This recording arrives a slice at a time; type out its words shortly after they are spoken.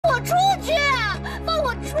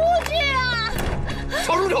出去啊！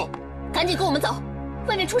少入酒，赶紧跟我们走！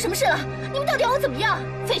外面出什么事了？你们到底要我怎么样？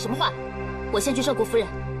废什么话！我先去照顾夫人，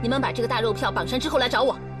你们把这个大肉票绑上之后来找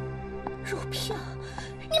我。肉票？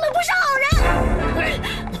你们不是好人！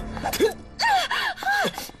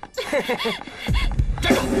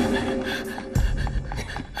站住！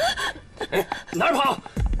哎，哪儿跑？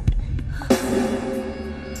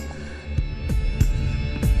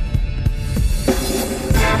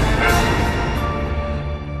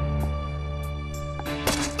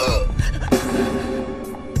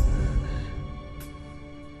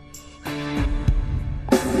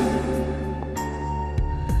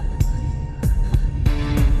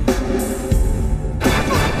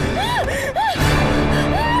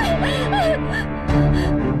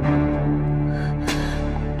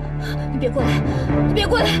别过来！你别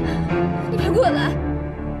过来！你别过来！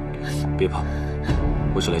别怕，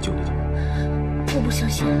我是来救你的。我不相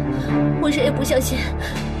信，我谁也不相信，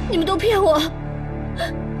你们都骗我。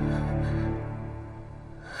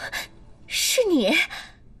是你，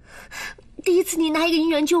第一次你拿一个银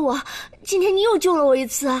元救我，今天你又救了我一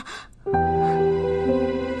次。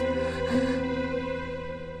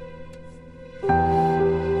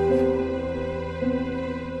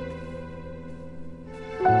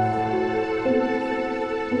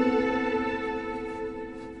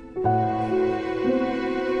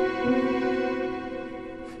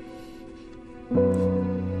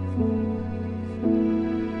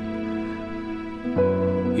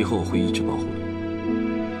以后我会一直保护你。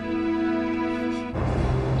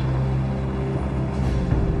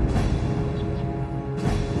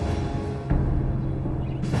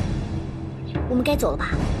我们该走了吧？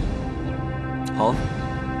好。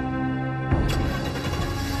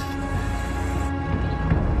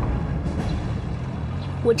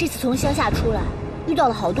我这次从乡下出来，遇到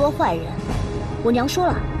了好多坏人。我娘说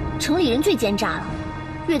了，城里人最奸诈了，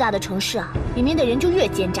越大的城市啊，里面的人就越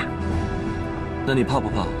奸诈。那你怕不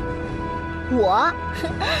怕？我，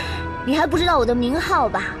你还不知道我的名号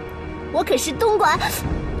吧？我可是东莞。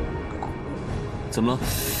怎么了？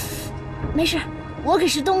没事，我可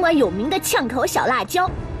是东莞有名的呛口小辣椒。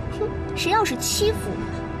哼，谁要是欺负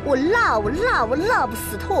我，我辣不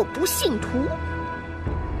死他，我不信徒。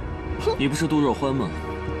你不是杜若欢吗？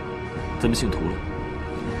怎么信徒了？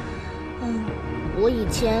我以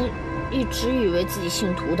前一直以为自己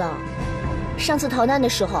姓涂的。上次逃难的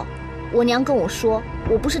时候，我娘跟我说，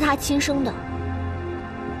我不是她亲生的，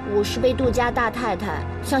我是被杜家大太太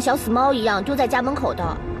像小死猫一样丢在家门口的。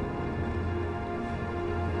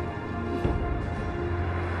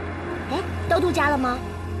哎，到杜家了吗？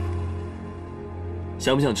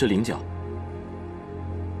想不想吃菱角？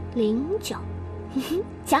菱角，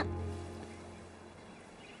想。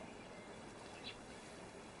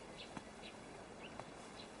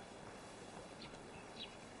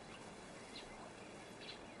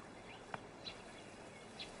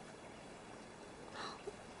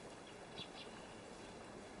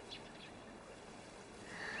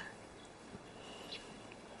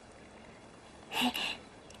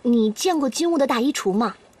你见过金屋的大衣橱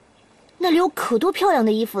吗？那里有可多漂亮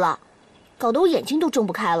的衣服了，搞得我眼睛都睁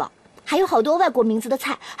不开了。还有好多外国名字的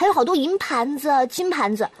菜，还有好多银盘子、金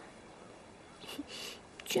盘子。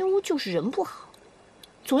金屋就是人不好，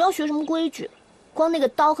总要学什么规矩，光那个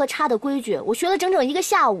刀和叉的规矩，我学了整整1个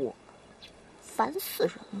下午，烦死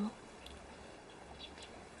人了。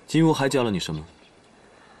金屋还教了你什么？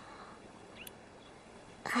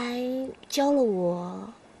还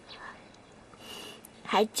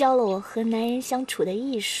教了我和男人相处的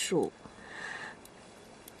艺术，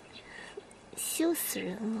羞死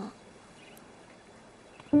人了。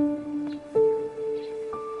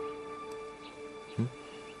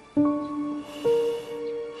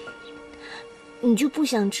你就不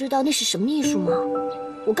想知道那是什么艺术吗？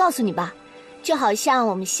我告诉你吧，就好像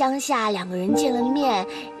我们乡下2个人见了面，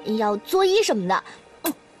要作揖什么的，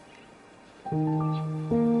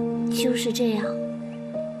就是这样。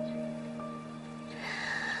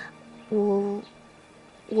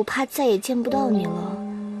我怕再也见不到你了，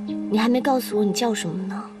你还没告诉我你叫什么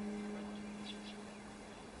呢？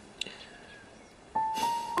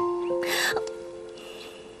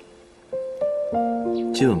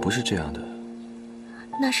接吻不是这样的。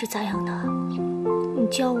那是咋样的？你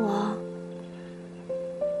教我啊。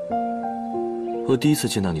我第一次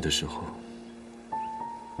见到你的时候，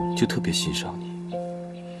就特别欣赏你，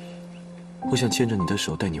我想牵着你的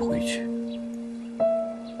手带你回去。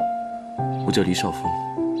我叫黎少峰，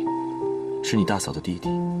是你大嫂的弟弟。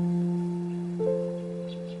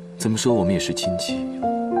怎么说，我们也是亲戚。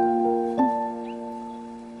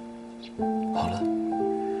好了，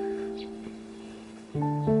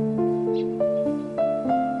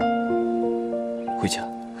回家。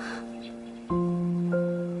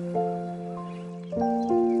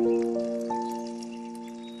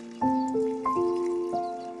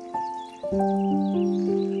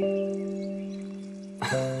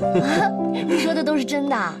你说的都是真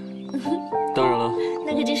的？当然了。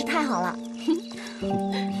那可真是太好了。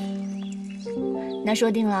那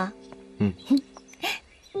说定了。嗯。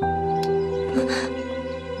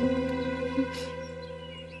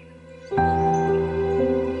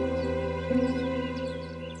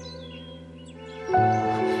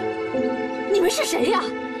你们是谁呀？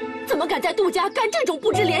怎么敢在杜家干这种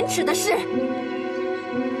不知廉耻的事？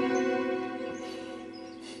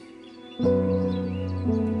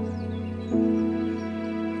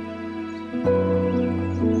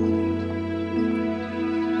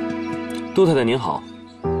杜太太您好，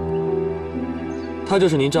她就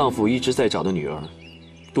是您丈夫一直在找的女儿，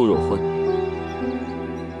杜若昏。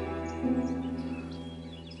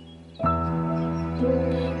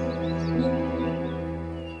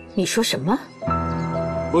你说什么？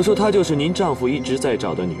我说她就是您丈夫一直在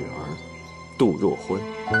找的女儿，杜若昏。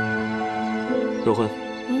若昏，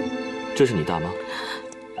这是你大妈，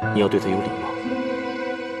你要对她有礼貌。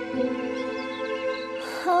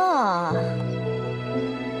哈。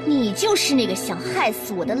你就是那个想害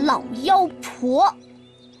死我的老妖婆！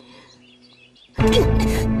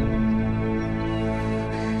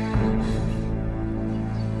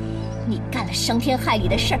你干了伤天害理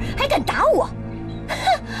的事儿，还敢打我！哼，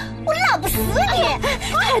我老不死你！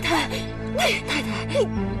太太，太太，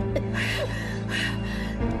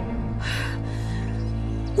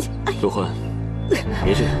若昏，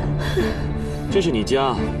别这样，这是你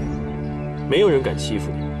家，没有人敢欺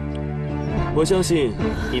负你。我相信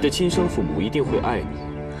你的亲生父母一定会爱你，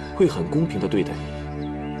会很公平地对待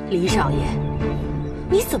你。李少爷，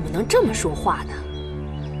你怎么能这么说话呢？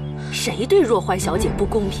谁对若欢小姐不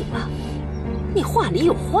公平了？你话里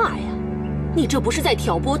有话呀！你这不是在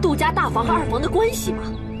挑拨杜家大房和二房的关系吗？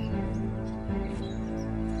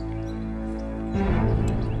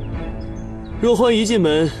若欢一进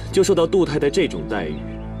门就受到杜太太这种待遇，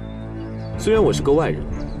虽然我是个外人，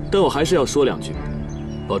但我还是要说两句。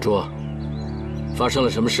宝珠，发生了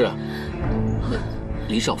什么事啊？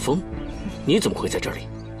李少峰，你怎么会在这里？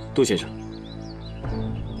杜先生，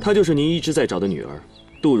她就是您一直在找的女儿，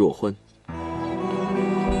杜若欢。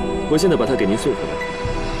我现在把她给您送回来。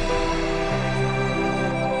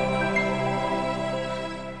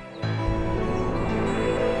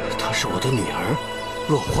她是我的女儿，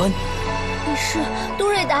若欢。你是杜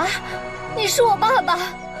瑞达，你是我爸爸。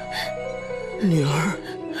女儿。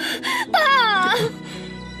爸。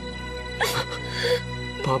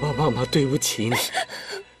爸爸妈妈对不起你，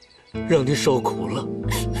让你受苦了。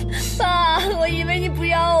爸，我以为你不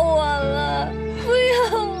要我了，不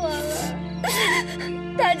要我了。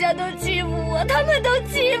大家都欺负我，他们都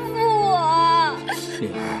欺负我。女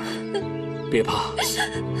儿，别怕，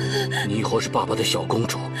你以后是爸爸的小公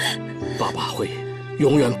主，爸爸会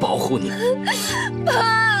永远保护你。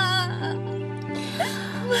爸。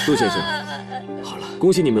杜先生，好了，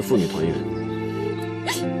恭喜你们父女团圆。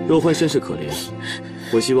若欢身世可怜，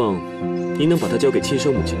我希望您能把她交给亲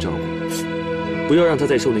生母亲照顾，不要让她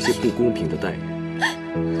再受那些不公平的待遇。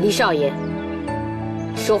李少爷，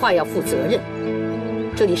说话要负责任。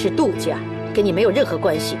这里是杜家，跟你没有任何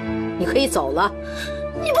关系，你可以走了。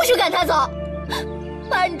你不许赶他走！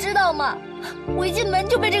爸，你知道吗？我一进门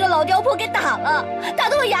就被这个老刁婆给打了，打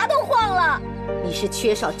得我牙都晃了。你是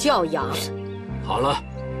缺少教养。好了，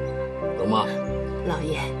容妈，老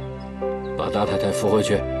爷，把大太太扶回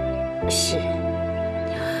去。是。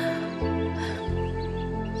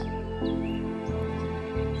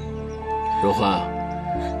若欢，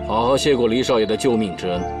好好谢过黎少爷的救命之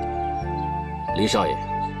恩。黎少爷，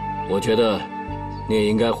我觉得你也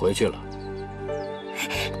应该回去了。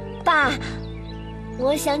爸，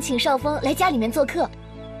我想请少峰来家里面做客。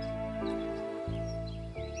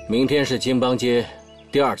明天是金邦街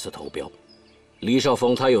第2次投标，黎少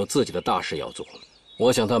峰他有自己的大事要做，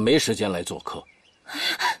我想他没时间来做客。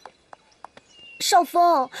少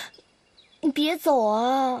峰，你别走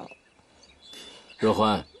啊！若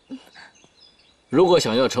欢，如果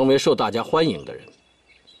想要成为受大家欢迎的人，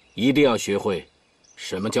一定要学会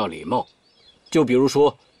什么叫礼貌。就比如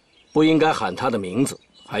说，不应该喊他的名字，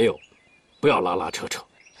还有，不要拉拉扯扯。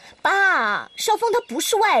爸，少峰他不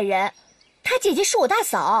是外人，他姐姐是我大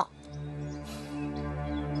嫂。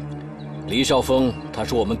黎少峰他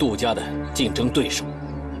是我们杜家的竞争对手，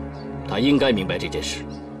他应该明白这件事。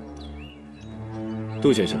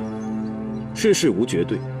杜先生，世事无绝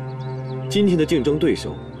对，今天的竞争对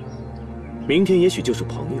手，明天也许就是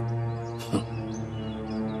朋友。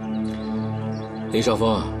黎少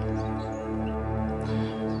峰，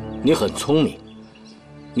你很聪明，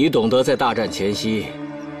你懂得在大战前夕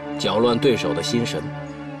搅乱对手的心神。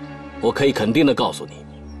我可以肯定地告诉你，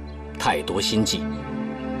太多心计，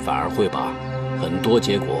反而会把很多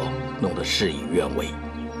结果弄得事与愿违。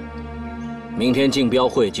明天竞标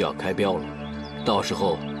会就要开标了，到时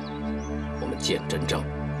候我们见真章。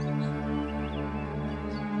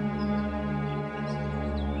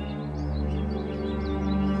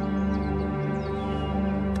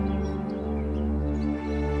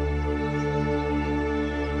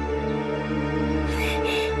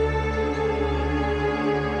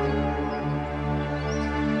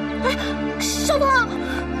少峰，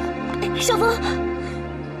少峰，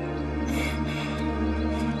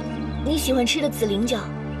你喜欢吃的紫菱角。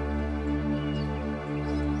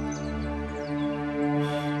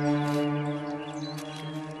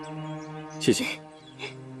谢谢。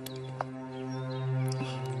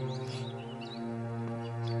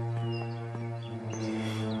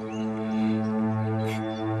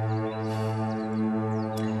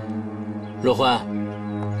若欢，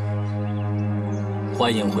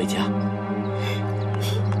欢迎回家。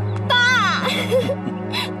爸。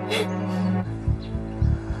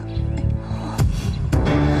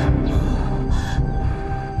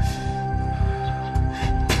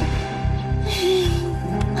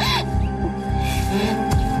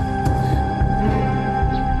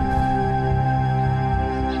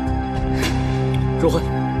若欢，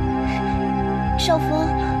少峰，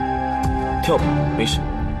跳吧，没事。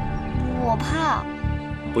我怕。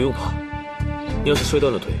不用怕，你要是摔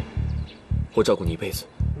断了腿，我照顾你一辈子。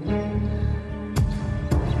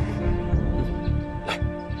来，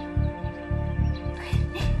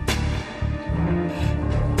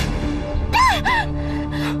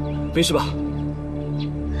没事吧？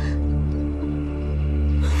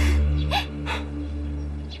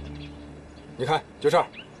你看，就这儿，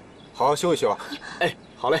好好休息休啊。哎，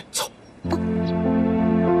好嘞，走。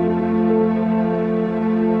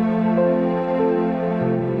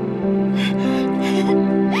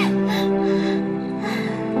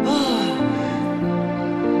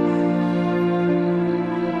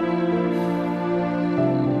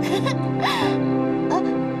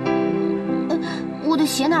我的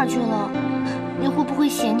鞋哪儿去了？你会不会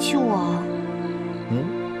嫌弃我？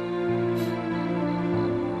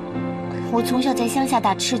我从小在乡下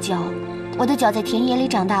打赤脚，我的脚在田野里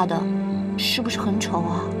长大的，是不是很丑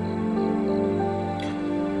啊？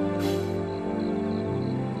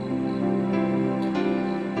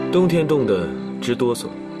冬天冻得直哆嗦，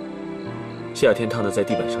夏天烫得在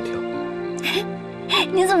地板上跳。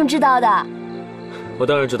你怎么知道的？我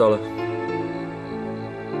当然知道了。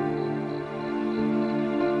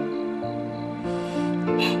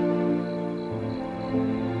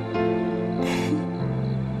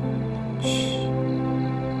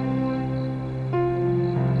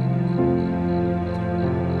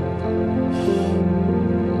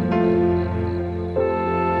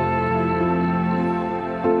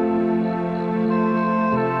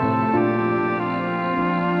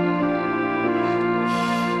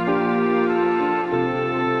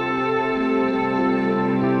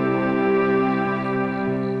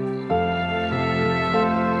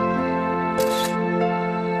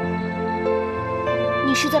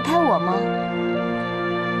你是在拍我吗？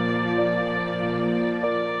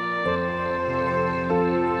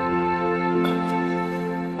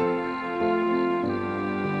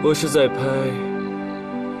我是在拍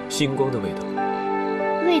星光的味道。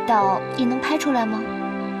味道也能拍出来吗？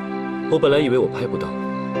我本来以为我拍不到，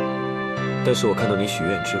但是我看到你许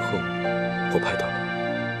愿之后，我拍到了。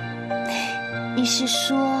你是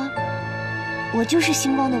说，我就是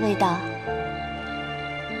星光的味道？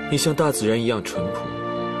你像大自然一样淳朴、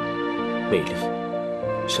美丽、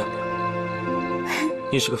善良。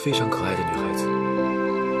你是个非常可爱的女孩子。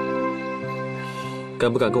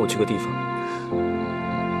敢不敢跟我去个地方？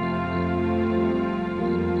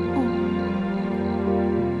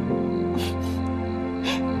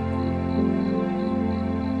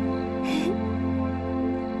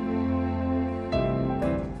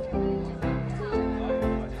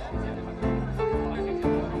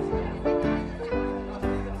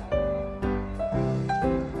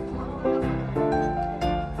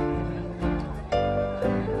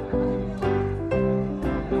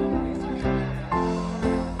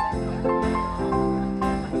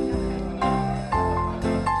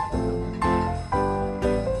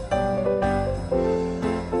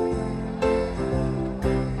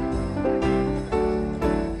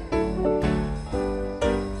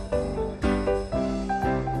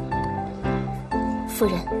夫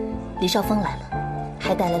人，李少峰来了，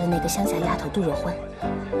还带来了那个乡下丫头杜若欢。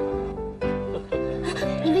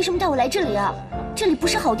你为什么带我来这里啊？这里不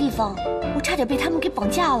是好地方，我差点被他们给绑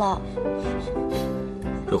架了。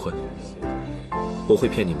若欢，我会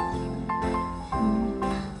骗你吗？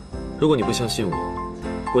如果你不相信我，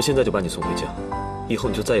我现在就把你送回家，以后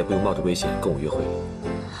你就再也不用冒着危险跟我约会了。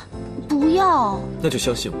不要。那就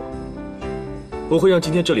相信我，我会让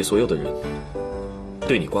今天这里所有的人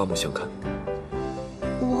对你刮目相看。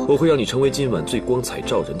我会让你成为今晚最光彩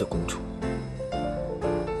照人的公主。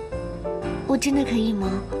我真的可以吗？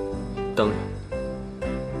当然。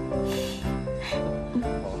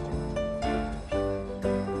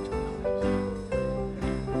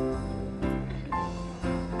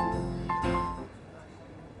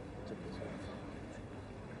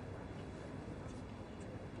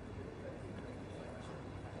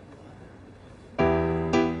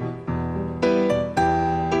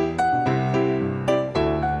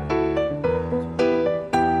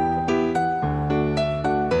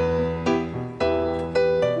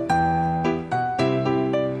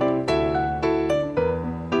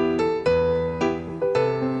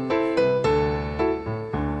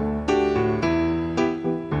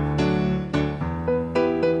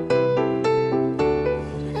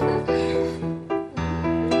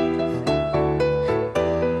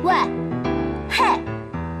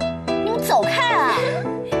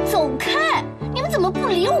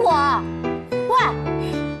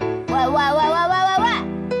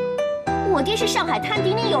我爹是上海滩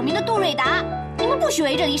鼎鼎有名的杜瑞达，你们不许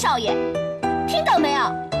围着黎少爷，听到没有？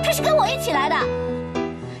他是跟我一起来的，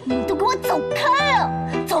你们都给我走开啊！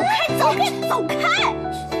走开，走开，走开！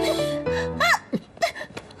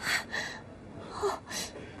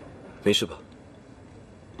没事吧？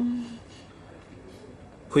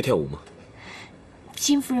会跳舞吗？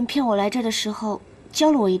金夫人骗我来这的时候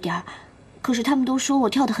教了我一点儿，可是他们都说我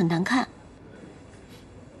跳得很难看。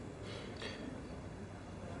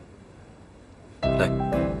来，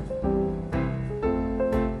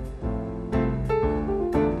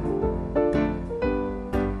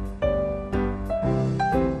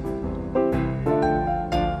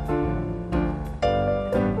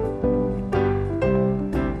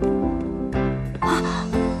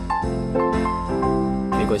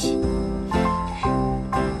没关系。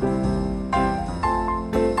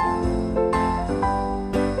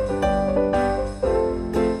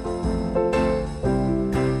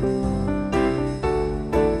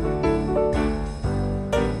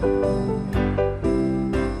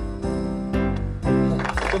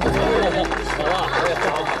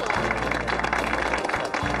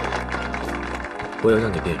我要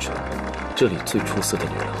让你变成这里最出色的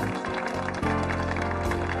女郎，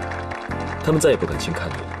他们再也不敢轻看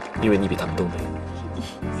你了，因为你比他们都美。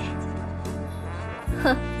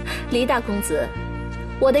哼，黎大公子，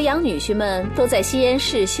我的养女婿们都在吸烟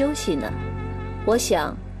室休息呢，我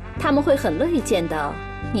想他们会很乐意见到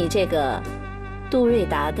你这个杜瑞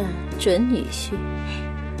达的准女婿。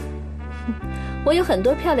我有很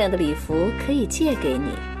多漂亮的礼服可以借给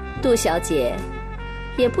你，杜小姐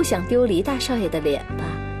也不想丢黎大少爷的脸吧，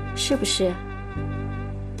是不是？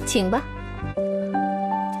请吧。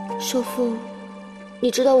少妇，你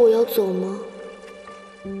知道我要走吗？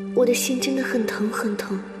我的心真的很疼很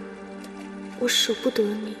疼，我舍不得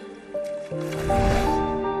你。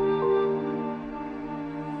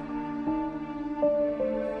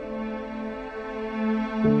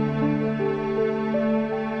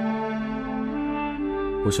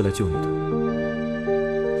我是来救你的，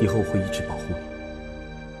以后我会一直保护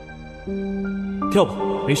你。跳吧，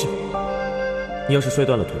没事。你要是摔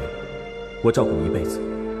断了腿，我照顾你一辈子。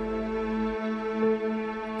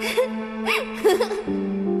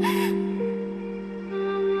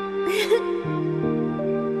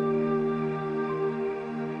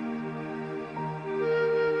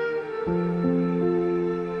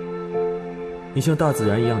你像大自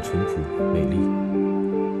然一样淳朴、美丽、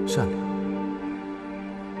善良。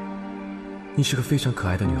你是个非常可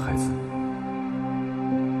爱的女孩子。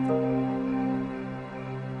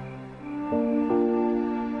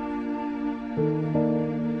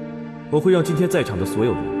我会让今天在场的所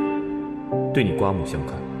有人对你刮目相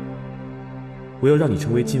看。我要让你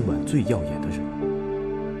成为今晚最耀眼的人。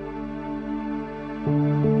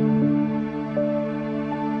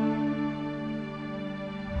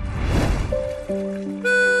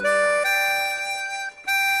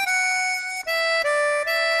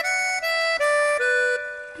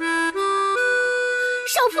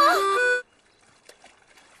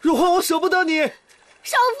若欢，我舍不得你。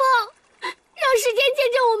少妇，让时间见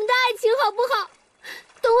证我们的爱情好不好？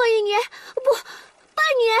等我1年，不，8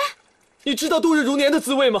年。你知道度日如年的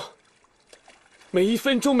滋味吗？每一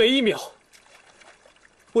分钟，每一秒，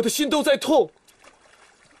我的心都在痛。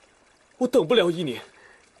我等不了1年，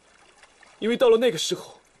因为到了那个时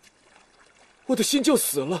候，我的心就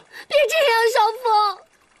死了。别这样，少峰！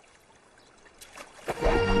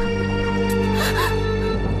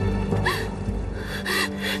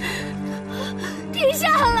停下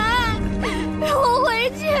来，让我回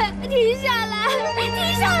去！停下来，停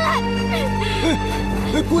下来！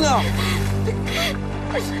哎，姑娘，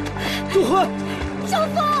祝贺！少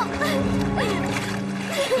峰！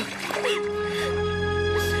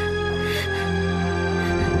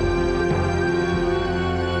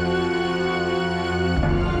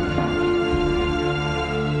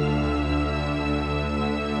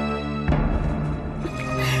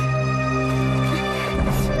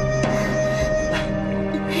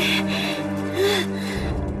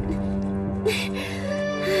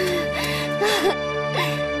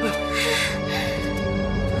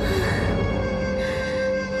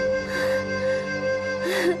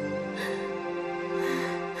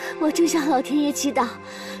我正向老天爷祈祷，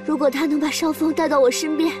如果他能把少峰带到我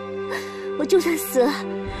身边，我就算死了，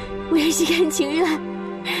我也心甘情愿。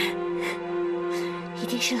一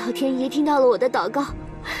定是老天爷听到了我的祷告。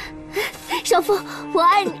少峰，我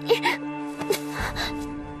爱你。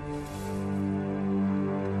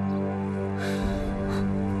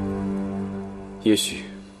也许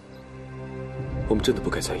我们真的不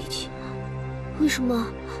该在一起。为什么？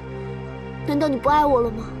难道你不爱我了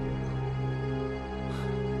吗？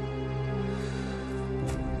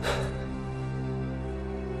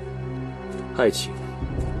爱情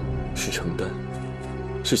是承担，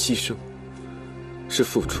是牺牲，是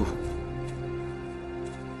付出，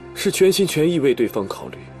是全心全意为对方考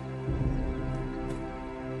虑。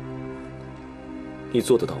你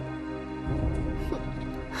做得到吗？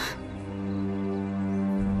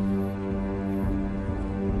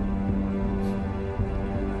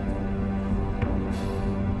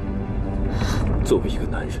作为一个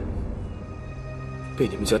男人，被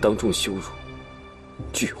你们家当众羞辱、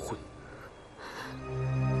拒婚，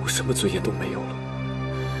我什么尊严都没有了。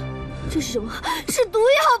这是什么？是毒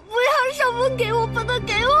药！不要！少峰，给我！不能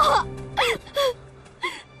给我！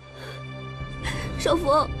少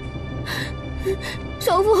峰，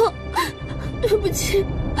少峰，对不起，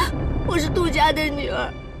我是杜家的女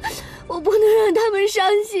儿，我不能让他们伤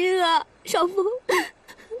心啊！少峰，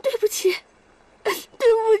对不起，对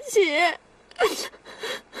不起。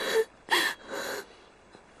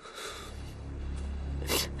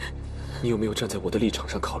你有没有站在我的立场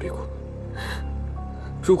上考虑过？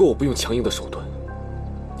如果我不用强硬的手段，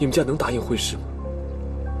你们家能答应婚事吗？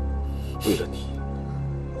为了你，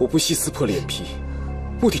我不惜撕破脸皮，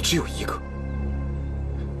目的只有一个，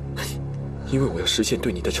因为我要实现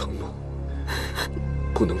对你的承诺，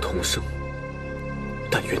不能同生，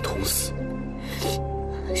但愿同死。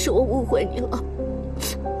是我误会你了，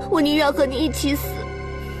我宁愿和你一起死。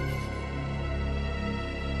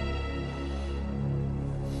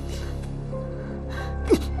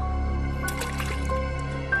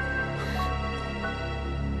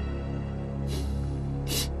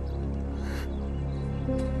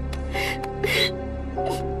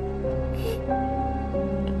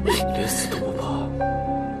连死都不怕，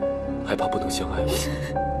还怕不能相爱吗？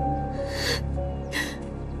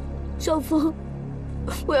少峰，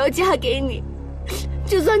我要嫁给你，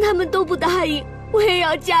就算他们都不答应，我也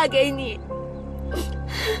要嫁给你。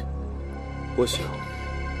我想，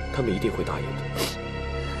他们一定会答应的，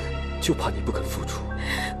就怕你不肯付出。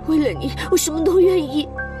为了你，我什么都愿意。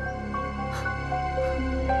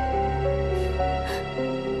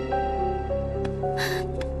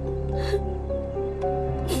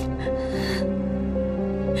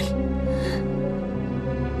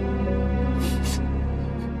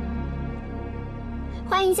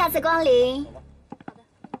欢迎下次光临。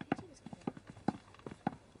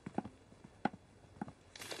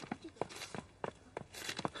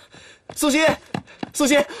素心，素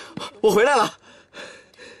心，我回来了。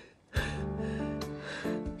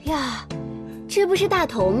呀，这不是大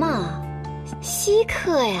头吗？稀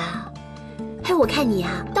客呀！哎，我看你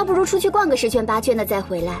呀，倒不如出去逛个10圈8圈的再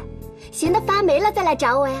回来，闲得发霉了再来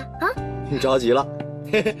找我呀！啊，你着急了，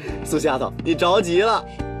嘿嘿，苏丫头，你着急了。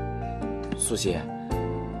素心，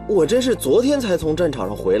我真是昨天才从战场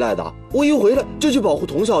上回来的，我一回来就去保护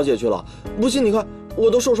童小姐去了。不信你看，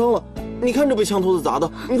我都受伤了。你看这被枪头子砸的，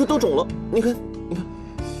你看都肿了。你看，你看，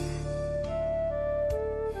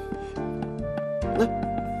来，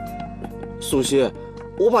素心，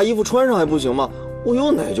我把衣服穿上还不行吗？我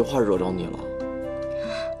有哪句话惹着你了？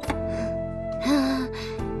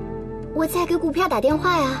我在给股票打电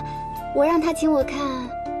话呀，我让他请我看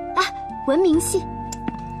啊文明戏。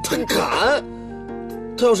他敢！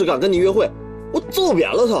他要是敢跟你约会，我揍扁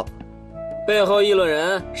了他。背后议论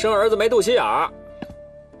人生儿子没肚脐眼儿。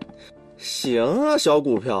行啊，小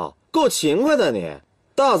股票够勤快的你，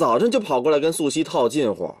大早晨就跑过来跟素汐套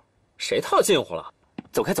近乎。谁套近乎了？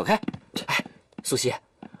走开走开！哎，素汐，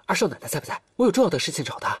二少奶奶在不在？我有重要的事情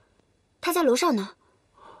找她。她在楼上呢。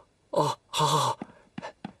哦，好好好。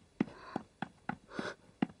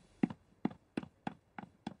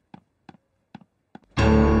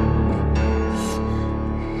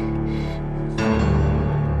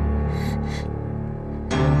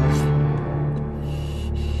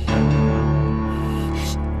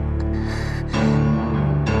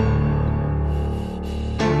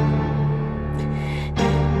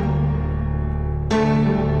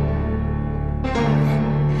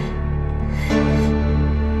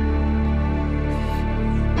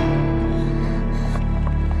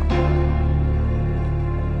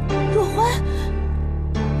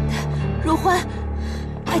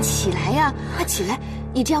起来呀，快起来！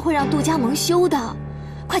你这样会让杜家蒙羞的。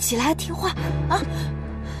快起来，听话啊！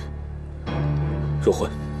若欢，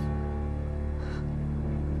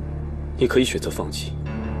你可以选择放弃，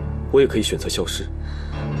我也可以选择消失。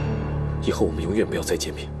以后我们永远不要再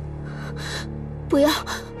见面。不要，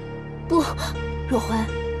不，若欢，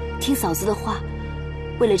听嫂子的话，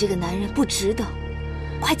为了这个男人不值得。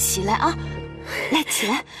快起来啊！来，起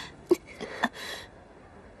来。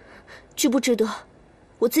值不值得？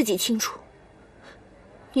我自己清楚，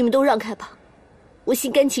你们都让开吧，我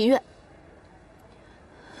心甘情愿。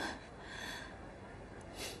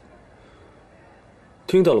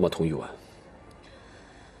听到了吗，童玉婉？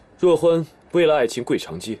若欢为了爱情跪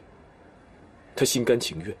长街，她心甘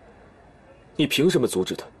情愿，你凭什么阻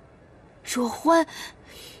止她？若欢，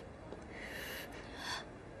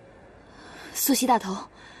苏西大头，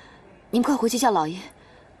你们快回去叫老爷，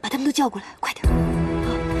把他们都叫过来，快点。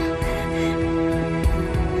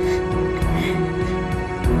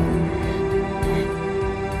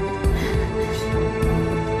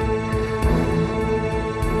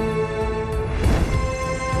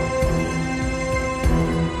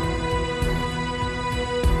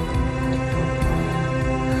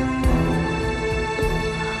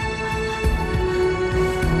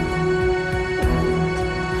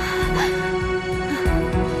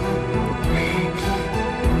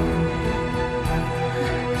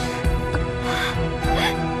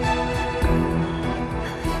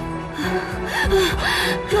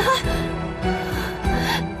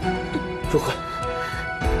若欢，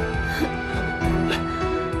来，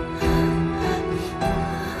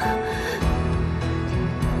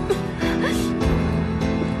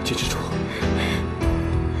坚持住。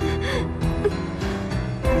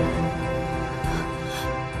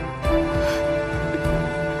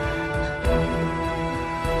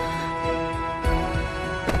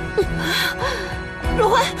若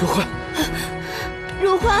欢，若欢，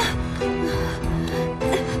若欢。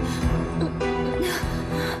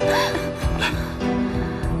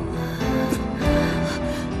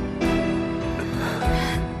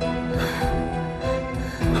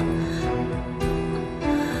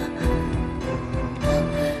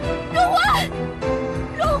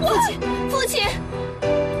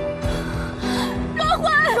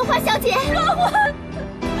小姐，若欢，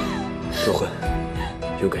若欢，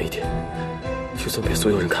勇敢一点，就算被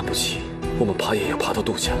所有人看不起，我们爬也要爬到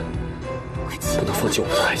杜家，不能放弃我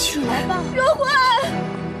们的爱情。起来吧，若欢，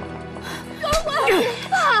若欢，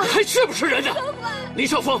爸，还是不是人呢？李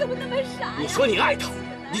少峰，怎么那么傻呀？你说你爱他，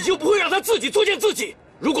你就不会让他自己作践自己。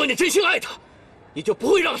如果你真心爱他，你就不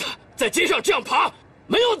会让他在街上这样爬，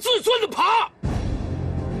没有自尊的爬。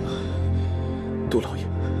杜老爷，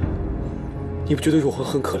你不觉得若欢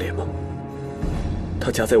很可怜吗？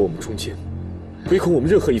她夹在我们中间，唯恐我们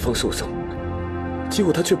任何一方受伤，结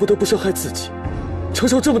果她却不得不伤害自己，承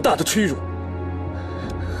受这么大的屈辱。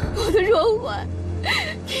我的若欢，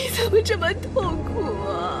你怎么这么痛苦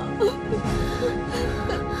啊？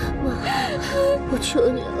妈，我求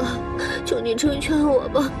你了，求你成全我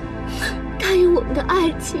吧，答应我们的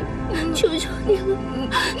爱情，求求你了，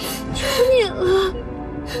求你了。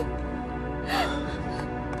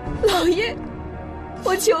老爷，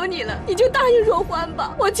我求你了，你就答应若欢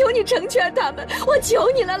吧，我求你成全他们，我求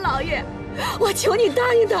你了，老爷，我求你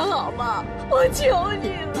答应他好吗？我求你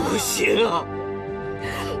了。不行啊！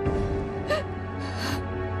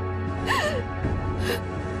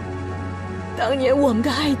当年我们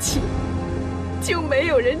的爱情就没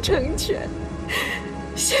有人成全，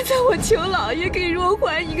现在我求老爷给若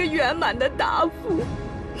欢一个圆满的答复，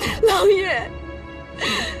老爷。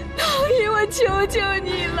老爷，我求求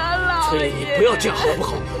你了，老爷！你不要这样好不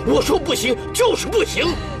好？我说不行就是不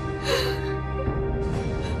行。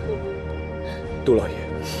杜老爷，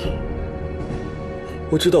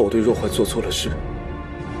我知道我对若欢做错了事，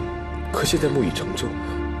可现在木已成舟，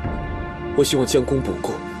我希望将功补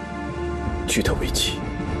过，娶她为妻。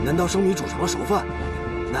难道生米煮成了熟饭？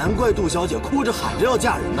难怪杜小姐哭着喊着要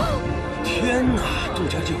嫁人呢！天哪，杜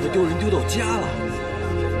家这回丢人丢到家了！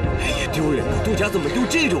哎呀，丢人啊！杜家怎么丢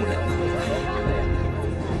这种人呢？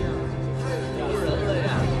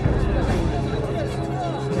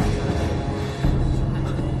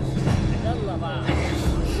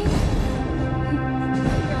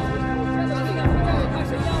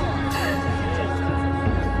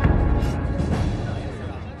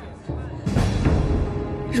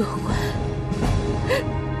若欢，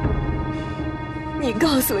你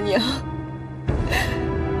告诉娘，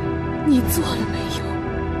你做了没有？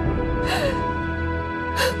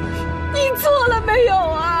你做了没有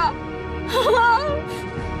啊？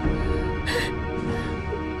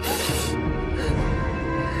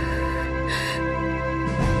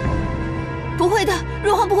不会的，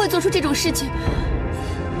若欢不会做出这种事情。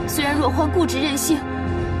虽然若欢固执任性，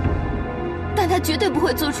但她绝对不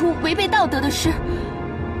会做出违背道德的事，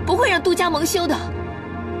不会让杜家蒙羞的。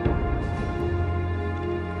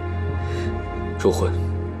若欢，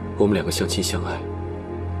我们两个相亲相爱，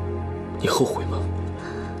你后悔吗？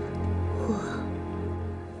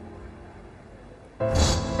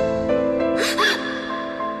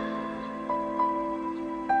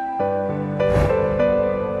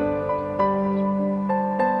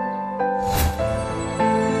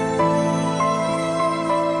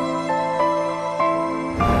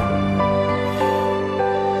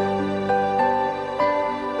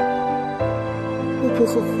我不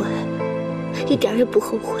后悔，一点也不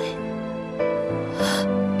后悔。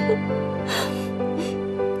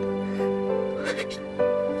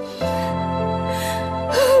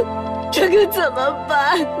这可怎么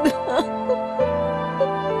办呢？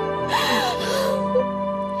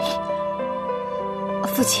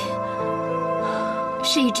父亲，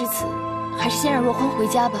事已至此，还是先让若欢回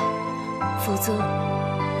家吧，否则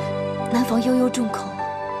难防悠悠众口。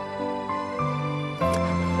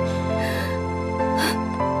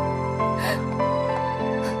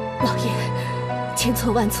老爷，千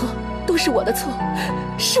错万错都是我的错，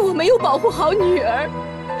是我没有保护好女儿，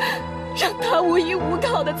让她无依无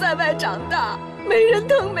靠的在外长大，没人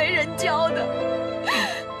疼没人教的。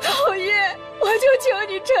老爷，我就求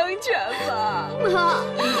你成全吧。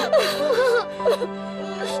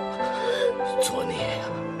作孽呀，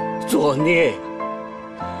作孽！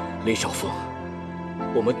李少峰，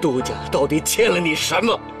我们杜家到底欠了你什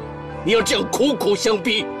么？你要这样苦苦相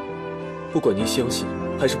逼？不管您相信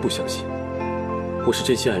还是不相信，我是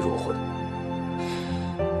真心爱若欢，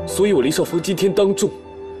所以我李少峰今天当众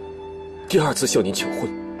第二次向您求婚。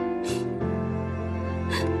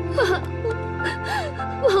妈，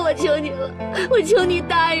我求你了，我求你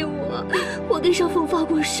答应我，我跟少峰发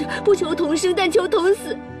过誓，不求同生，但求同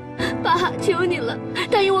死。爸，求你了，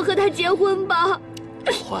答应我和他结婚吧。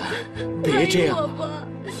欢，别这样吧，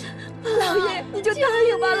老爷，你就答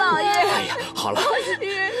应吧，老爷。哎呀，好了，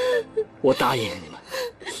我答应你们，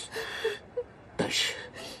但是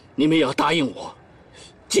你们也要答应我，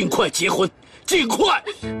尽快结婚，尽快！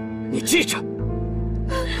你记着。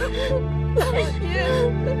老爷。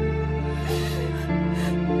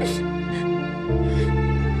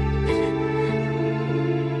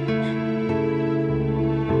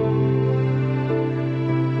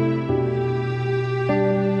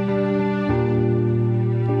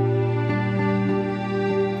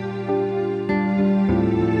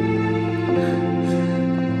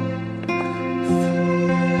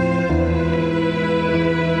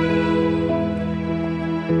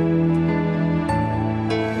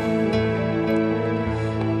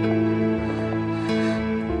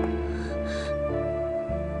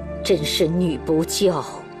真是女不教，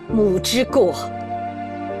母之过。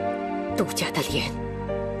杜家的脸，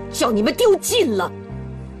叫你们丢尽了。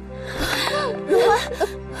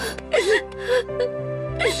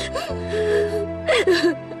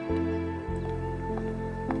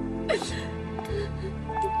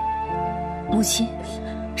母亲，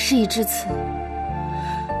事已至此，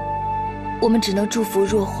我们只能祝福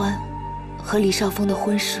若欢和李少峰的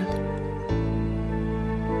婚事了。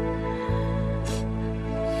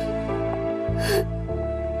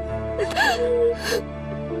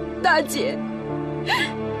大姐，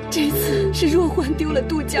这次是若欢丢了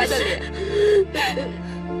杜家的脸，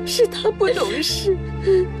是她不懂事。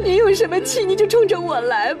你有什么气，你就冲着我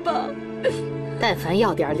来吧。但凡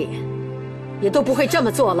要点脸，也都不会这么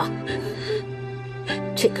做了。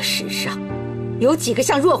这个世上，有几个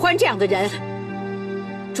像若欢这样的人，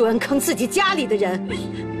专坑自己家里的人？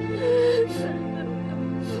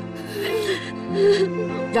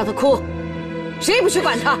让他哭，谁也不去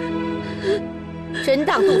管他。真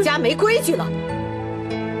当杜家没规矩了。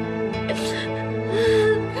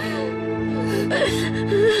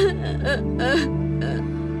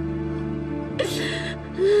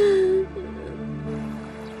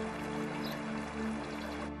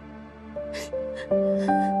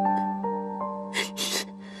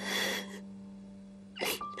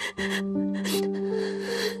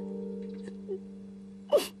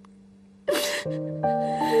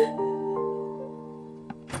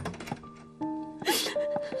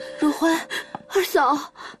若欢，二嫂，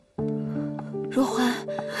若欢，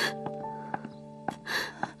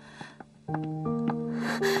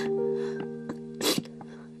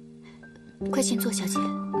快先坐，小姐。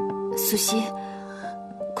苏西，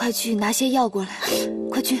快去拿些药过来，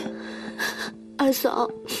快去。二嫂，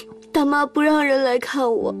大妈不让人来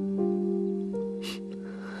看我。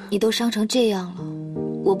你都伤成这样了，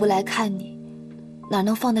我不来看你，哪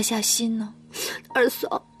能放得下心呢？二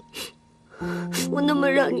嫂，我那么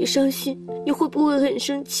让你伤心，你会不会很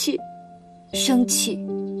生气？生气，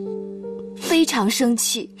非常生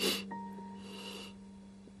气。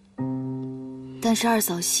但是二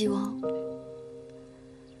嫂希望，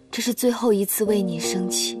这是最后一次为你生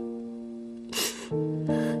气。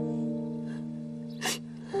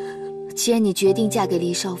既然你决定嫁给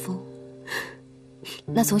李少峰，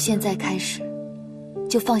那从现在开始，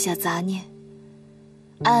就放下杂念，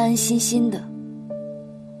安安心心的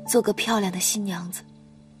做个漂亮的新娘子。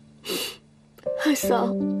二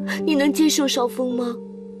嫂，你能接受少峰吗？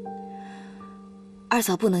二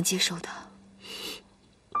嫂不能接受他，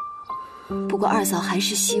不过二嫂还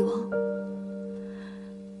是希望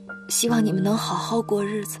你们能好好过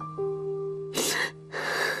日子。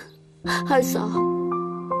二嫂，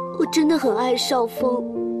我真的很爱少峰，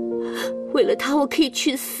为了他我可以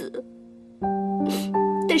去死，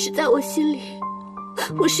但是在我心里，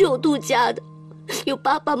我是有杜家的，有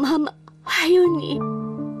爸爸妈妈，还有你。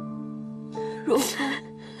若欢，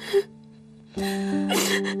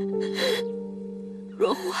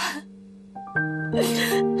若欢，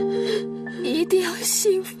你一定要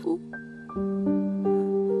幸福，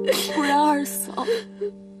不然二嫂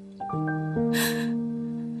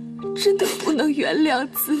真的不能原谅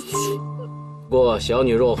自己。不过小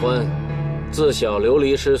女若欢自小流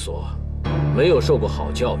离失所，没有受过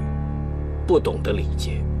好教育，不懂得礼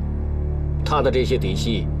节，她的这些底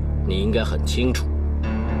细你应该很清楚。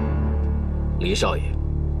李少爷，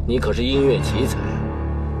你可是音乐奇才，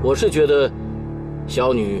我是觉得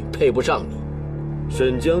小女配不上你。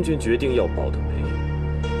沈将军决定要保的媒，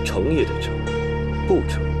成也得成，不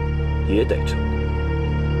成也得成。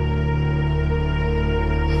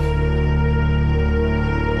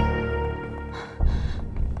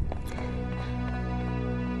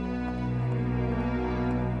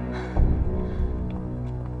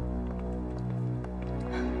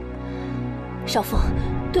少峰，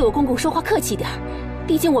对我公公说话客气点儿，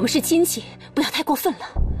毕竟我们是亲戚，不要太过分了。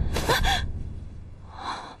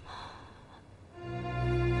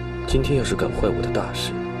今天要是敢坏我的大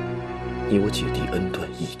事，你我姐弟恩断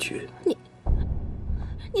义绝。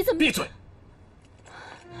你怎么闭嘴！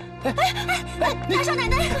大少奶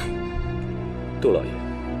奶，杜老爷，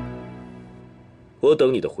我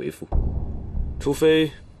等你的回复，除非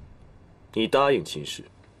你答应亲事，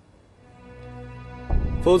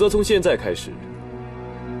否则从现在开始，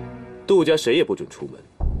杜家谁也不准出门。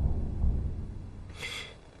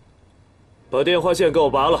把电话线给我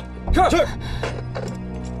拔了。是。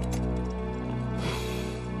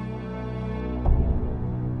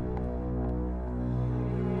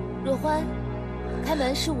若欢，开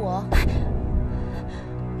门，是我。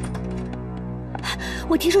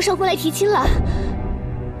我听说少峰来提亲了。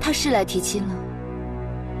他是来提亲了，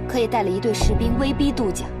可也带了一队士兵威逼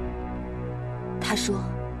杜家。他说，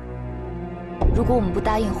如果我们不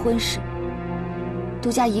答应婚事，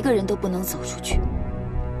杜家一个人都不能走出去。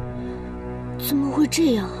怎么会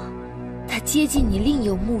这样啊？他接近你另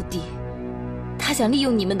有目的，他想利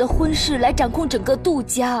用你们的婚事来掌控整个杜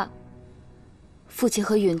家。父亲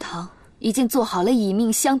和允堂已经做好了以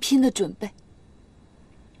命相拼的准备。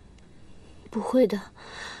不会的，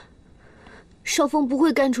少峰不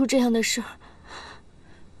会干出这样的事儿。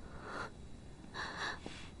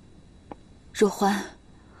若欢，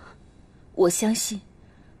我相信，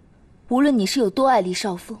无论你是有多爱李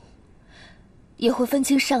少峰，也会分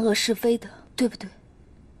清善恶是非的，对不对？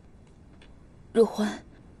若欢，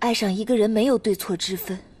爱上一个人没有对错之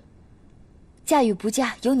分，嫁与不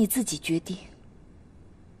嫁由你自己决定。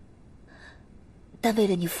但为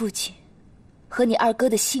了你父亲和你二哥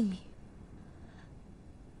的性命，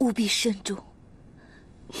务必慎重。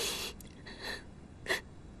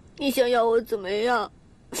你想要我怎么样？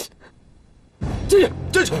进去，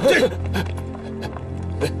进去，进去！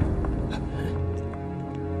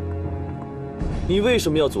你为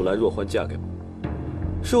什么要阻拦若欢嫁给我？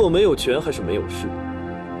是我没有权，还是没有势，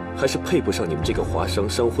还是配不上你们这个华商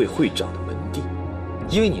商会会长的门第？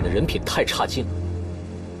因为你的人品太差劲了。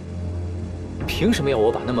凭什么要我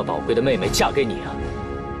把那么宝贵的妹妹嫁给你啊？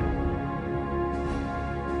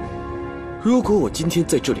如果我今天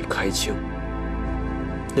在这里开枪，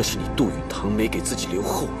那是你杜允堂没给自己留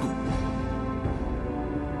后路。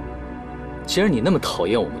既然你那么讨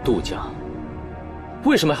厌我们杜家，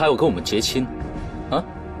为什么还要跟我们结亲？啊？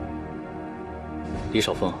李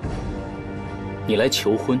少峰，你来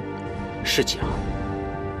求婚是假，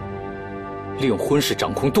利用婚事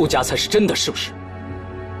掌控杜家才是真的，是不是？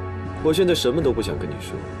我现在什么都不想跟你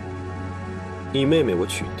说，你妹妹我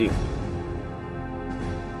娶定了。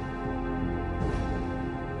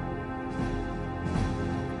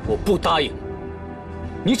我不答应。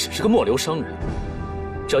你只是个末流商人，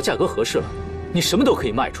只要价格合适了，你什么都可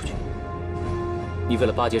以卖出去。你为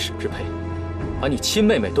了巴结沈之沛，把你亲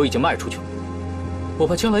妹妹都已经卖出去了，我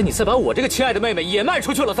怕将来你再把我这个亲爱的妹妹也卖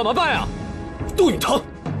出去了，怎么办啊？杜允堂，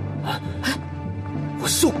我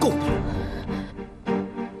受够你了。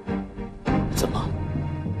怎么？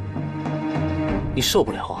你受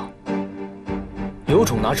不了啊？有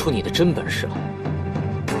种拿出你的真本事来，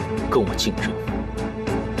跟我竞争。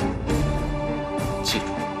记住，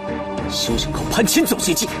休想靠攀亲走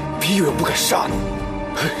捷径！别以为我不敢杀你！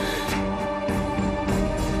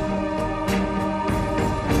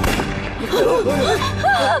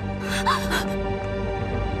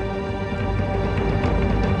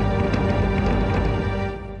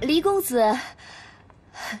黎公子，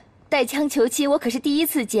带枪求亲，我可是第一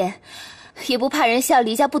次见，也不怕人笑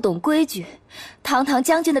黎家不懂规矩。堂堂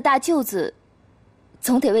将军的大舅子，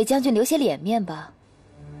总得为将军留些脸面吧？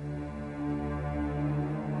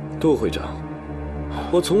杜会长，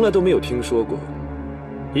我从来都没有听说过，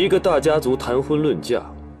一个大家族谈婚论嫁，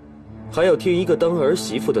还要听一个当儿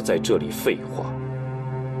媳妇的在这里废话。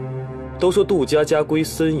都说杜家家规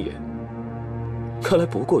森严，看来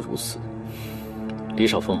不过如此。李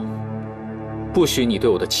少峰，不许你对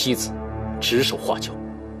我的妻子指手画脚。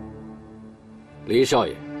李少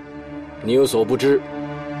爷，你有所不知，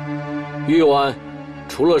玉婉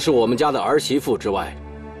除了是我们家的儿媳妇之外，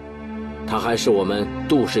她还是我们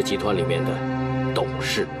杜氏集团里面的董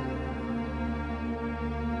事。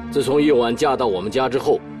自从玉婉嫁到我们家之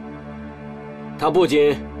后，她不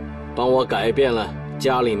仅帮我改变了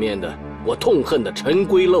家里面的我痛恨的陈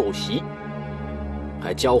规陋习，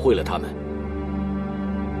还教会了他们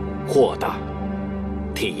豁达、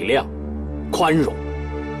体谅、宽容，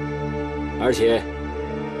而且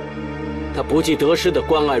他不计得失地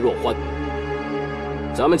关爱若欢。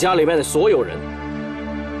咱们家里面的所有人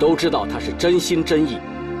都知道他是真心真意，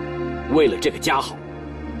为了这个家好，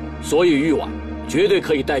所以玉婉绝对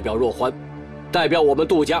可以代表若欢，代表我们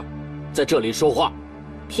杜家在这里说话。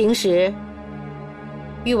平时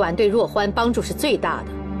玉婉对若欢帮助是最大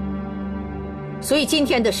的，所以今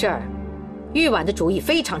天的事儿，玉婉的主意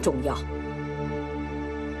非常重要。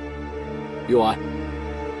玉婉，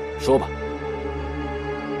说吧。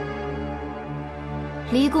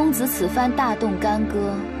黎公子此番大动干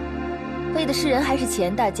戈，为的是人还是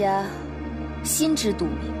钱，大家心知肚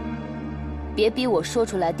明。别逼我说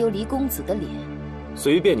出来丢黎公子的脸。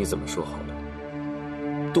随便你怎么说好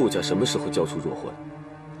了。杜家什么时候交出若欢？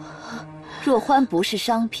若欢不是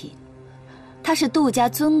商品，她是杜家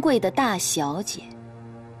尊贵的大小姐。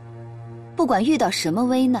不管遇到什么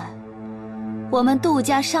危难，我们杜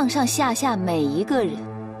家上上下下每一个人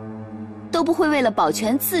都不会为了保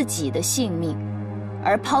全自己的性命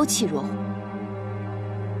而抛弃若欢，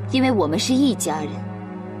因为我们是一家人，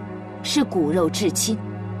是骨肉至亲。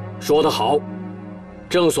说得好，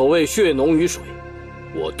正所谓血浓于水，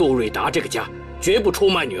我杜瑞达这个家绝不出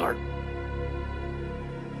卖女儿。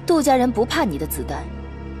杜家人不怕你的子弹，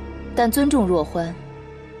但尊重若欢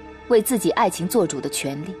为自己爱情做主的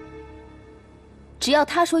权利。只要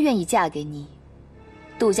她说愿意嫁给你，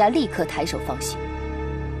杜家立刻抬手放行。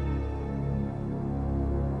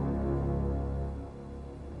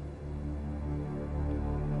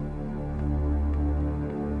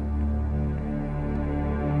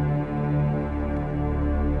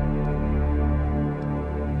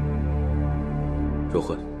若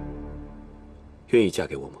欢，愿意嫁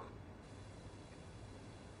给我吗？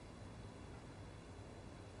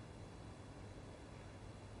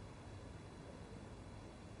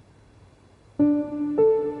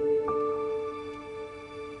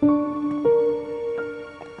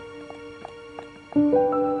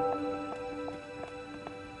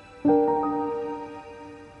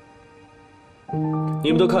你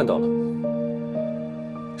们都看到了，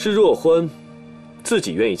是若欢自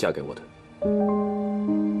己愿意嫁给我的。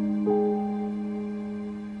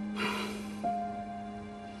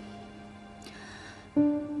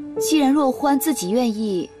若欢自己愿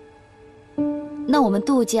意，那我们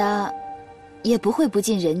杜家也不会不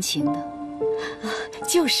近人情的。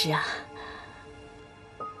就是啊。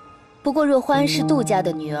不过若欢是杜家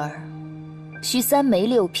的女儿，需3媒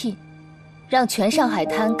6聘，让全上海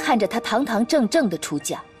滩看着她堂堂正正的出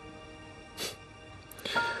嫁。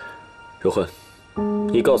若欢，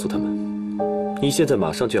你告诉他们，你现在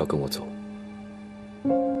马上就要跟我走。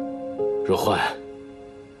若欢，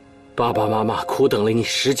爸爸妈妈苦等了你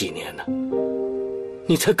10几年呢，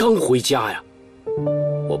你才刚回家呀，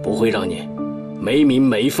我不会让你没名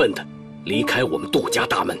没分的离开我们杜家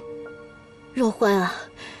大门。若欢啊，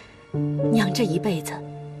娘这一辈子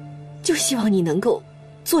就希望你能够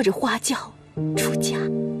做着花轿出家。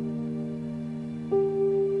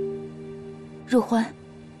若欢，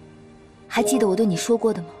还记得我对你说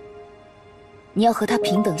过的吗？你要和他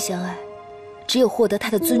平等相爱，只有获得他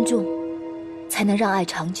的尊重，才能让爱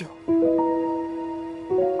长久。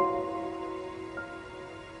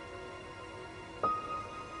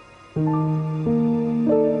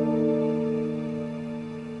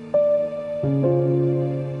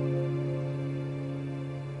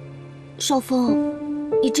少峰，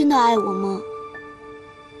你真的爱我吗？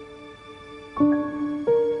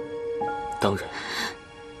当然。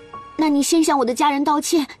那你先向我的家人道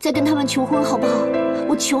歉，再跟他们求婚好不好？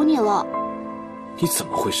我求你了。你怎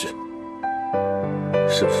么回事？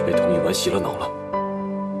是不是被童玉丸洗了脑了？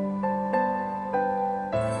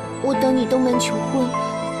我等你登门求婚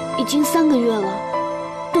已经3个月了，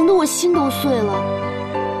等得我心都碎了。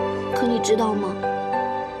可你知道吗？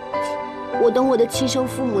我等我的亲生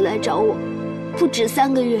父母来找我，不止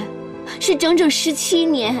3个月，是整整17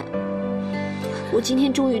年。我今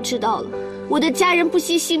天终于知道了，我的家人不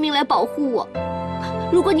惜性命来保护我。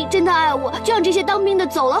如果你真的爱我，就让这些当兵的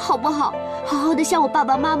走了好不好？好好的向我爸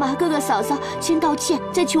爸妈妈、哥哥嫂嫂先道歉，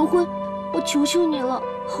再求婚。我求求你了，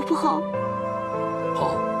好不好？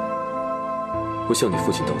好，我向你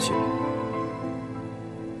父亲道歉。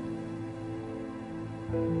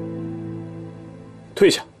退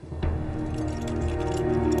下。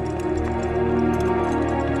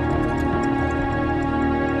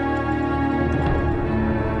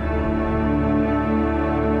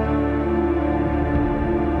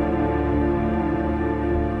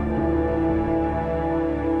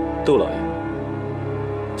窦老爷，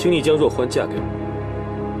请你将若欢嫁给我。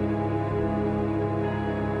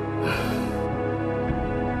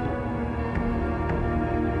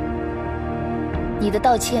你的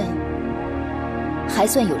道歉还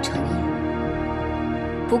算有诚意，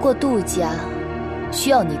不过杜家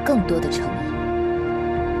需要你更多的诚意。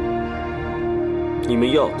你们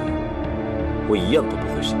要的，我一样都不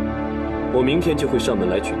会少。我明天就会上门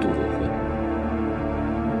来娶杜若欢。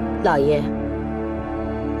老爷，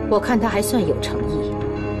我看他还算有诚意，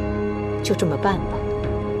就这么办吧。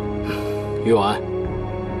玉婉，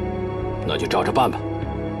那就照着办吧。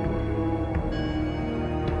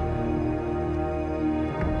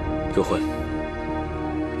若欢，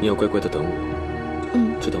你要乖乖的等我，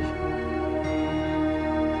知道吗？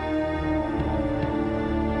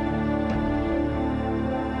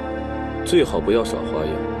最好不要耍花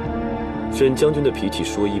样。沈将军的脾气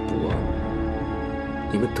说一不二，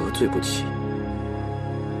你们得罪不起。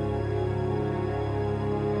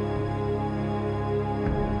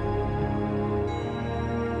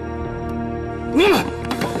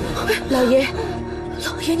老爷，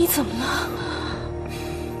老爷，你怎么了？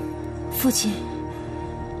父亲，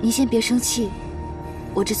您先别生气，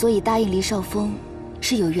我之所以答应黎少峰，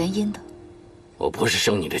是有原因的。我不是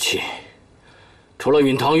生你的气，除了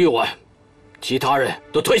允堂玉婉，其他人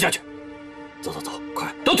都退下去。走走走，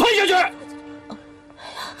快，都退下去！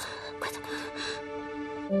快走！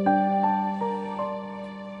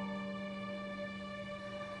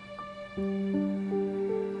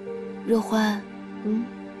若欢，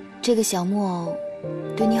这个小木偶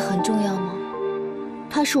对你很重要吗？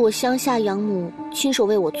他是我乡下养母亲手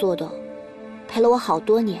为我做的，陪了我好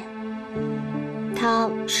多年。他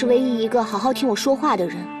是唯一一个好好听我说话的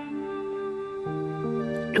人。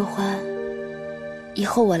若欢，以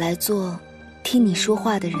后我来做听你说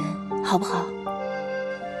话的人，好不好？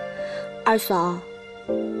二嫂，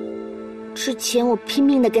之前我拼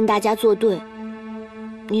命的跟大家作对，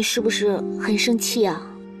你是不是很生气啊？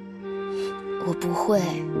我不会，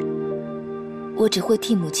我只会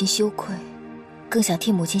替母亲羞愧，更想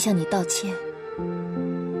替母亲向你道歉。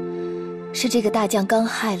是这个大将刚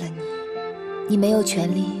害了你，你没有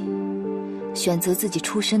权利选择自己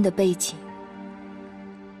出身的背景，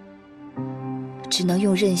只能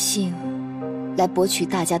用任性来博取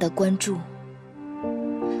大家的关注。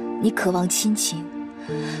你渴望亲情，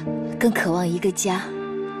更渴望一个家，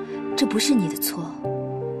这不是你的错。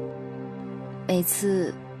每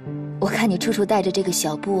次我看你处处带着这个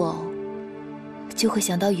小布偶，就会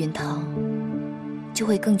想到允堂，就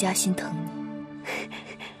会更加心疼你。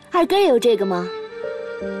二哥也有这个吗？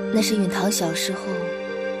那是允堂小时候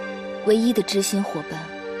唯一的知心伙伴。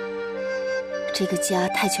这个家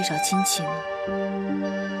太缺少亲情了，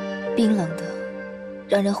冰冷的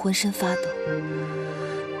让人浑身发抖。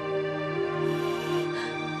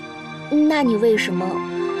那你为什么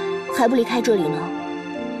还不离开这里呢？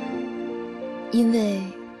因为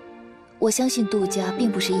我相信杜家并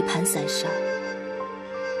不是一盘散沙，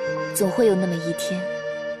总会有那么一天，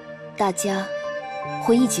大家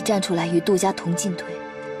会一起站出来与杜家同进退。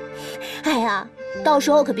哎呀，到时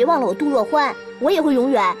候可别忘了我杜若欢，我也会永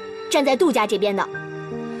远站在杜家这边的。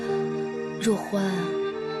若欢，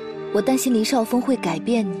我担心黎少峰会改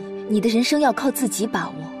变你，你的人生要靠自己把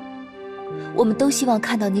握。我们都希望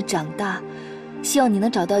看到你长大，希望你能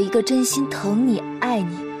找到一个真心疼你、爱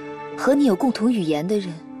你、和你有共同语言的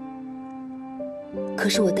人。可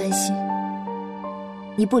是我担心，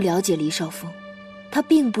你不了解黎少峰，他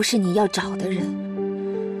并不是你要找的人，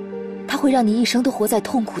他会让你一生都活在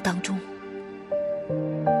痛苦当中。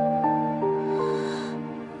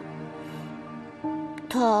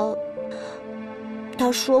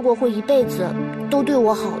他说过会一辈子都对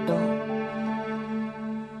我好的。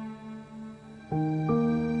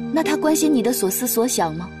那他关心你的所思所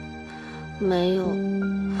想吗？没有。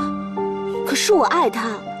可是我爱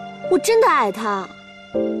他，我真的爱他。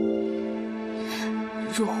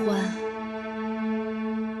若欢，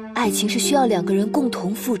爱情是需要两个人共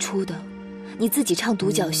同付出的，你自己唱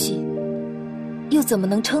独角戏，又怎么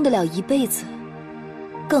能撑得了一辈子？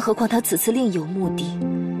更何况他此次另有目的，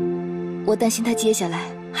我担心他接下来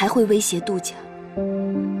还会威胁杜家。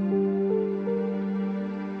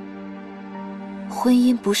婚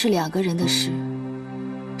姻不是两个人的事，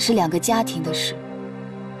是两个家庭的事。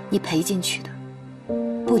你赔进去的，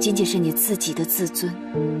不仅仅是你自己的自尊，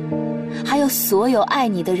还有所有爱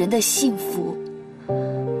你的人的幸福。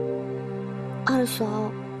二嫂，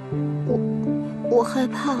我害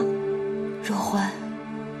怕。若欢，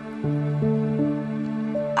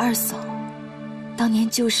二嫂当年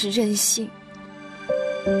就是任性，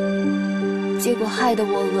结果害得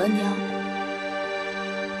我额娘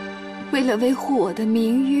为了维护我的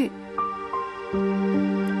名誉，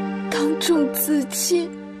当众自尽。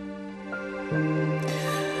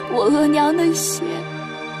我额娘的血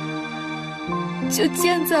就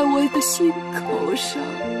溅在我的心口上，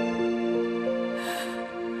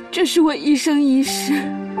这是我一生一世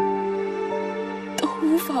都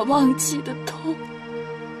无法忘记的痛。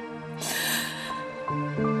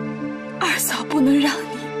二嫂不能让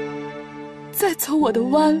你再走我的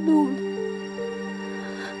弯路了。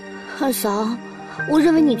二嫂，我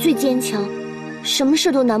认为你最坚强，什么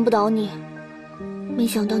事都难不倒你。没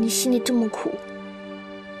想到你心里这么苦。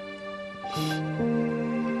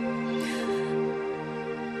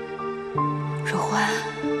若欢，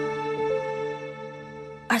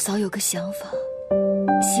二嫂有个想法，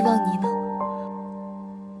希望你能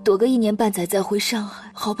躲个1年半载再回上海，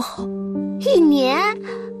好不好？1年？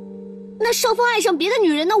那少峰爱上别的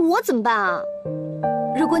女人，那我怎么办啊？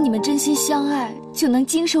如果你们真心相爱，就能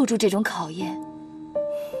经受住这种考验。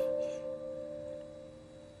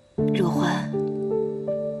若欢，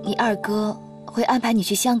你二哥会安排你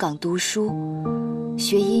去香港读书，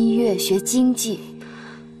学音乐，学经济，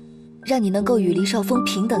让你能够与黎少峰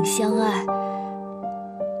平等相爱，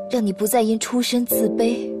让你不再因出身自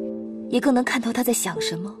卑，也更能看透他在想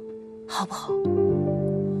什么，好不好？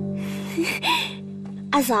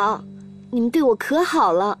二嫂，你们对我可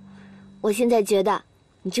好了，我现在觉得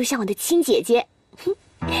你就像我的亲姐姐，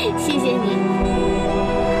谢谢你。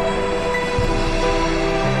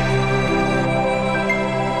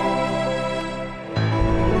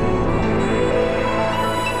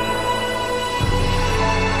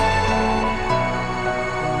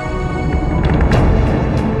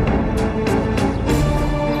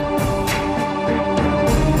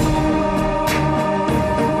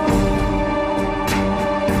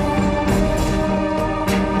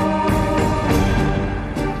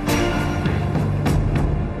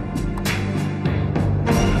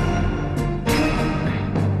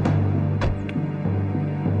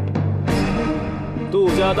杜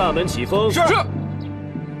家大门起风。是。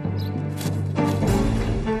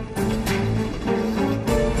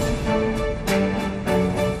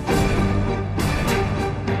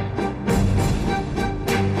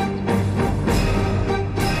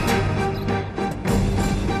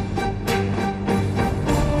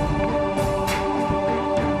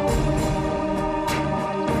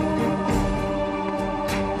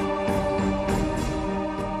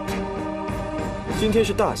今天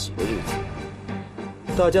是大喜的日子。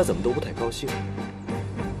大家怎么都不太高兴？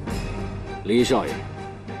李少爷，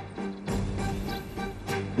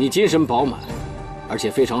你精神饱满，而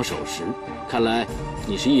且非常守时，看来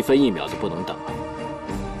你是一分一秒都不能等啊。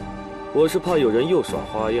我是怕有人又耍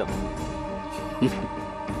花样。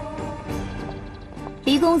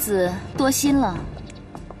黎公子多心了。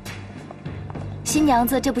新娘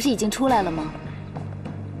子这不是已经出来了吗？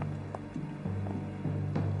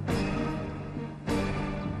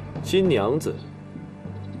新娘子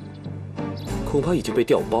恐怕已经被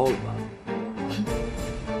调包了吧？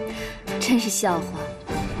真是笑话，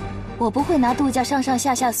我不会拿杜家上上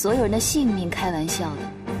下下所有人的性命开玩笑的。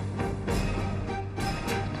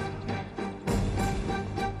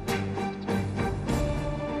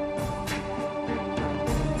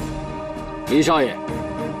李少爷，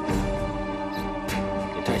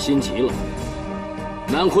你太心急了。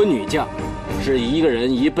男婚女嫁是一个人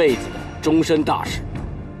一辈子的终身大事，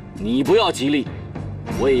你不要吉利，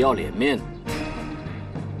我也要脸面。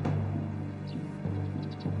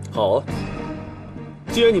好啊，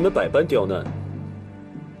既然你们百般刁难，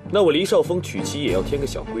那我黎少峰娶妻也要添个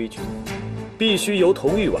小规矩，必须由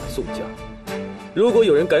童玉婉送嫁。如果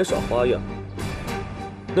有人敢耍花样，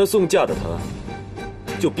那送嫁的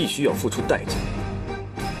他就必须要付出代价。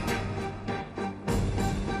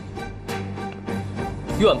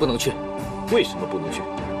玉婉不能去。为什么不能去？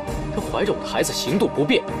她怀着我的孩子行动不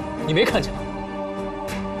便，你没看见吗？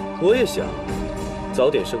我也想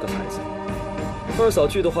早点生个孩子。二嫂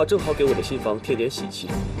去的话，正好给我的新房添点喜气。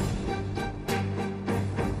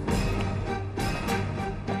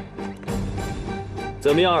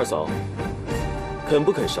怎么样，二嫂，肯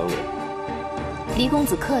不肯赏脸？黎公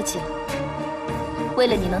子客气了。为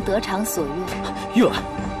了你能得偿所愿，玉婉，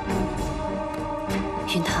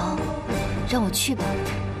允堂，让我去吧，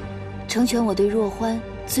成全我对若欢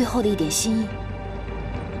最后的一点心意。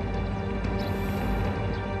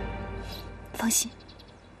放心。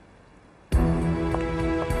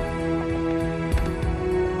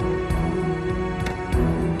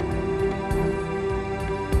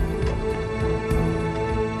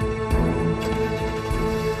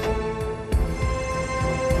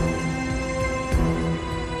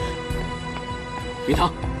云堂，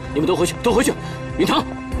你们都回去，都回去！云堂，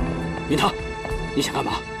云堂，你想干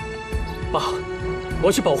嘛？爸，我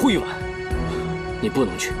要去保护玉婉。你不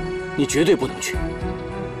能去，你绝对不能去，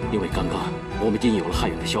因为刚刚我们已经有了汉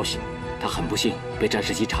远的消息，他很不幸被战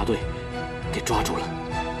时稽查队给抓住了，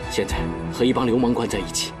现在和一帮流氓关在一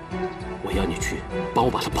起。我要你去帮我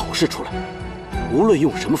把他保释出来，无论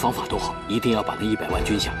用什么方法都好，一定要把那100万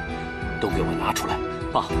军饷都给我拿出来。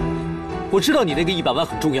爸，我知道你那个100万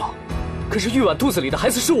很重要。可是玉婉肚子里的孩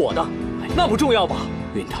子是我的，那不重要吗？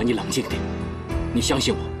允堂，你冷静点，你相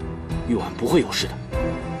信我，玉婉不会有事的。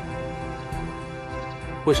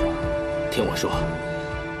为什么？听我说，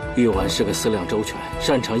玉婉是个思量周全、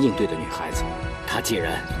擅长应对的女孩子。她既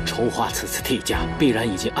然筹划此次替嫁，必然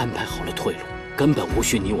已经安排好了退路，根本无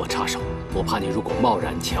需你我插手。我怕你如果贸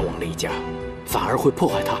然前往离家，反而会破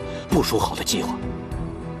坏她部署好的计划。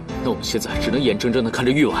那我们现在只能眼睁睁地看着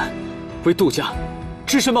玉婉为杜家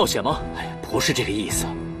只身冒险吗？哎呀，不是这个意思。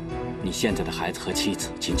你现在的孩子和妻子，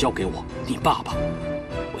请交给我，你爸爸。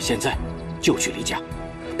我现在就去离家。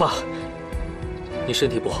爸，你身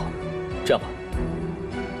体不好，这样吧，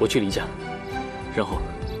我去离家，然后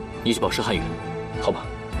你去保释汉远，好吗？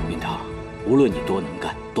允堂，无论你多能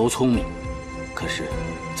干、多聪明，可是，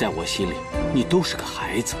在我心里，你都是个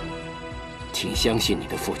孩子。请相信你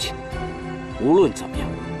的父亲，无论怎么样，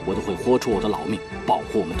我都会豁出我的老命，保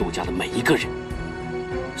护我们杜家的每一个人。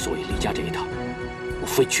所以离家这一趟，我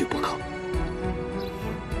非去不可。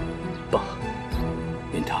爸，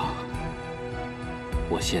允堂，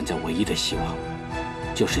我现在唯一的希望，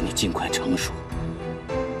就是你尽快成熟，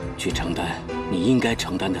去承担你应该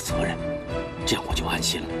承担的责任，这样我就安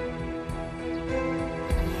心了。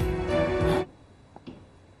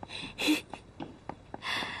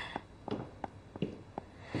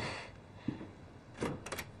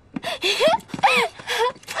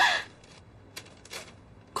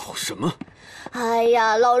搞什么？哎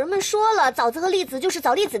呀，老人们说了，枣子和栗子就是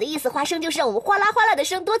枣栗子的意思，花生就是让我们哗啦哗啦的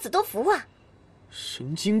生，多子多福啊！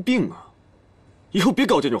神经病啊！以后别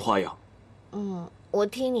搞这种花样。我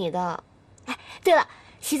听你的。哎，对了，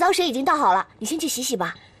洗澡水已经倒好了，你先去洗洗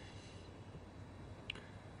吧。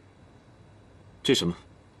这什么？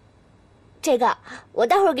这个我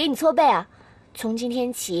待会儿给你搓背啊。从今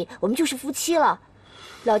天起，我们就是夫妻了。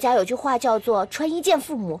老家有句话叫做“穿衣见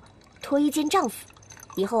父母，脱衣见丈夫”。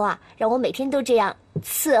以后啊，让我每天都这样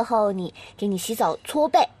伺候你，给你洗澡搓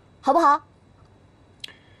背，好不好？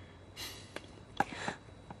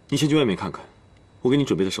你先去外面看看，我给你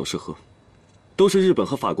准备的首饰盒，都是日本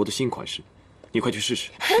和法国的新款式，你快去试试。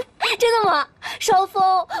真的吗？少峰，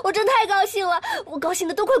我真太高兴了，我高兴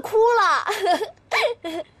的都快哭了。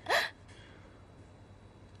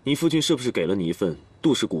你父亲是不是给了你一份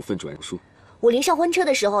杜氏股份转让书？我临上婚车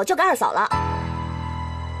的时候交给二嫂了。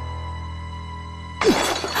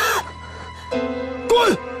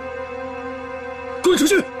滚！滚出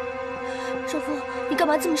去！少峰，你干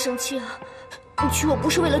嘛这么生气啊？你娶我不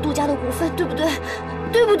是为了杜家的股份，对不对？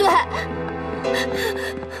对不对？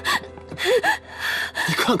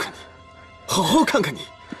你看看你，好好看看你，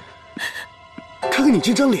看看你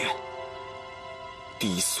这张脸，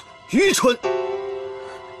低俗愚蠢。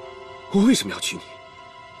我为什么要娶你？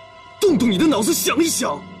动动你的脑子想一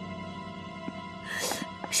想。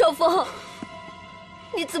少峰，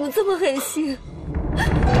你怎么这么狠心？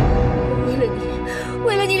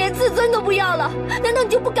为了你连自尊都不要了，难道你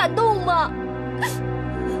就不感动吗？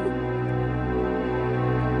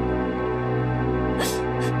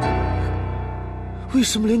为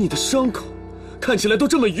什么连你的伤口看起来都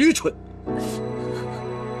这么愚蠢？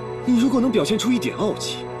你如果能表现出一点傲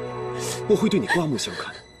气，我会对你刮目相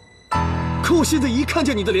看。可我现在一看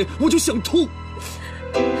见你的脸，我就想吐。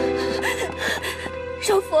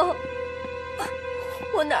少峰，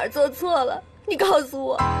我哪儿做错了？你告诉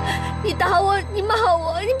我，你打我，你骂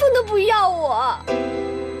我，你不能不要我。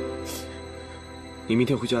你明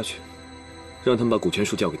天回家去，让他们把股权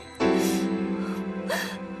书交给你。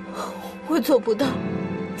我做不到，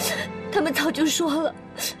他们早就说了，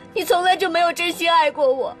你从来就没有真心爱过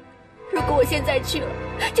我。如果我现在去了，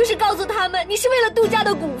就是告诉他们你是为了杜家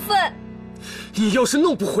的股份。你要是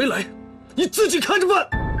弄不回来，你自己看着办。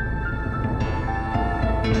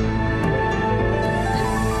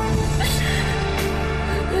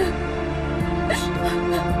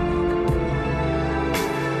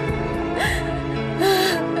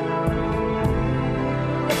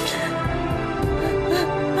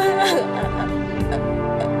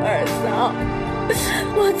二嫂，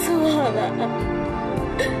我错了，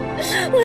我